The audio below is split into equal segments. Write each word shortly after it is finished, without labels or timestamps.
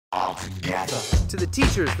all together. To the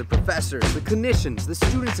teachers, the professors, the clinicians, the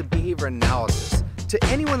students of behavior analysis, to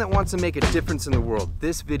anyone that wants to make a difference in the world,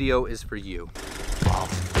 this video is for you. All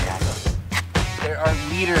together. There are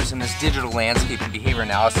leaders in this digital landscape in behavior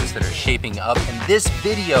analysis that are shaping up, and this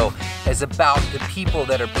video is about the people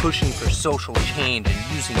that are pushing for social change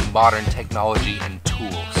and using modern technology and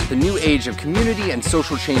tools. The new age of community and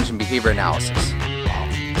social change in behavior analysis.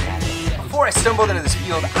 Before I stumbled into this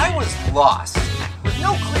field, I was lost, with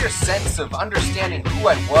no clear sense of understanding who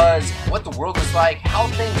I was, what the world was like, how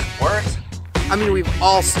things worked. I mean, we've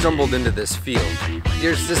all stumbled into this field.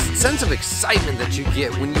 There's this sense of excitement that you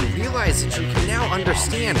get when you realize that you can now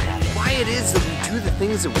understand why it is that we do the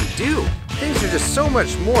things that we do. Things are just so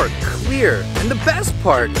much more clear. And the best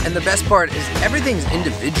part is everything's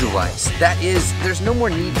individualized. That is, there's no more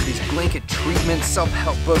need for these blanket treatments,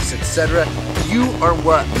 self-help books, etc. You are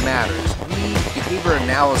what matters. Behavior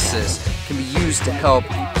analysis can be used to help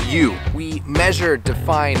you. We measure,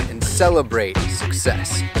 define, and celebrate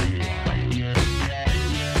success.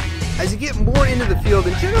 As you get more into the field,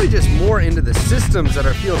 and generally just more into the systems that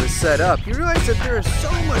our field is set up, you realize that there is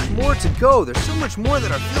so much more to go. There's so much more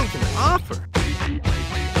that our field can offer.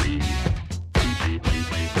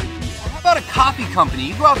 How about a coffee company?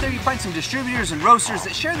 You go out there, you find some distributors and roasters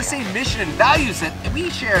that share the same mission and values that we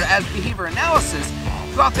share as behavior analysis.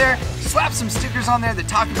 Go out there, slap some stickers on there that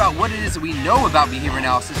talk about what it is that we know about behavior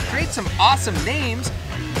analysis, create some awesome names,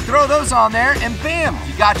 throw those on there, and bam,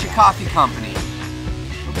 you got your coffee company.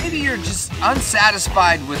 Maybe you're just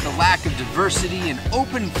unsatisfied with the lack of diversity and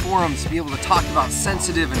open forums to be able to talk about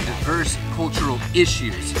sensitive and diverse cultural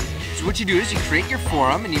issues. So what you do is you create your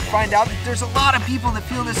forum and you find out that there's a lot of people that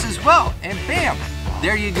feel this as well, and bam,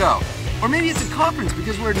 there you go. Or maybe it's a conference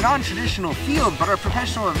because we're a non-traditional field, but our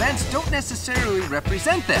professional events don't necessarily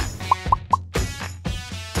represent that.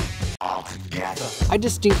 I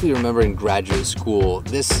distinctly remember in graduate school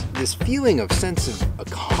this feeling of sense of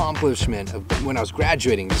accomplishment of when I was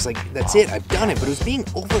graduating, just like, that's it, I've done it, but it was being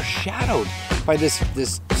overshadowed by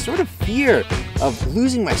this sort of fear of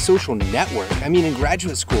losing my social network. I mean, in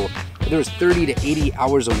graduate school, there was 30 to 80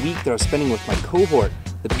 hours a week that I was spending with my cohort,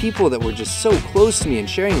 the people that were just so close to me and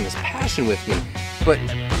sharing this passion with me. But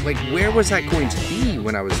like, where was that going to be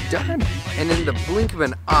when I was done? And in the blink of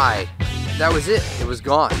an eye, that was it, it was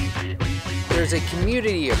gone. There's a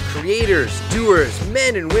community of creators, doers,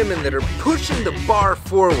 men and women that are pushing the bar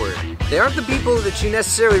forward. They aren't the people that you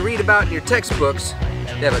necessarily read about in your textbooks.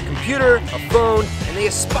 They have a computer, a phone, and they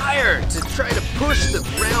aspire to try to push the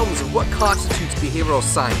realms of what constitutes behavioral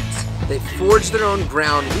science. They forge their own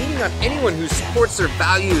ground, leaning on anyone who supports their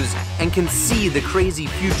values and can see the crazy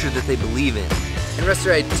future that they believe in, and rest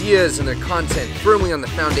their ideas and their content firmly on the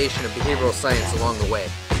foundation of behavioral science along the way.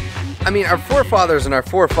 I mean, our forefathers and our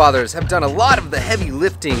forefathers have done a lot of the heavy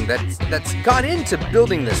lifting that's gone into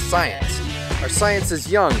building this science. Our science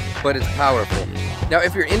is young, but it's powerful. Now,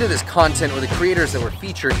 if you're into this content or the creators that were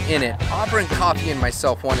featured in it, Operant Coffee and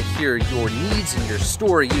myself want to hear your needs and your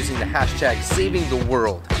story using the hashtag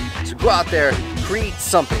 #SavingTheWorld. So go out there, create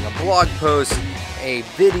something, a blog post, a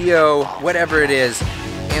video, whatever it is,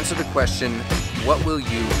 answer the question, what will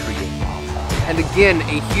you create? And again,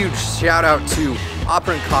 a huge shout out to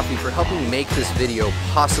Operant Coffee for helping make this video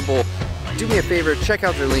possible. Do me a favor, check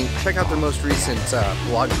out their link, check out their most recent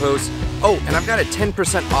blog post. Oh, and I've got a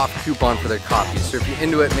 10% off coupon for their coffee, so if you're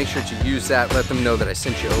into it, make sure to use that. Let them know that I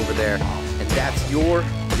sent you over there. And that's your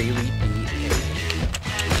daily BA.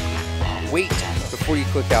 Wait, before you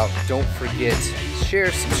click out, don't forget,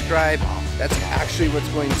 share, subscribe. That's actually what's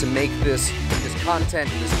going to make this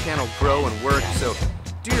content and this channel grow and work. So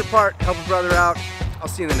do your part, help a brother out. I'll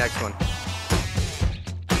see you in the next one.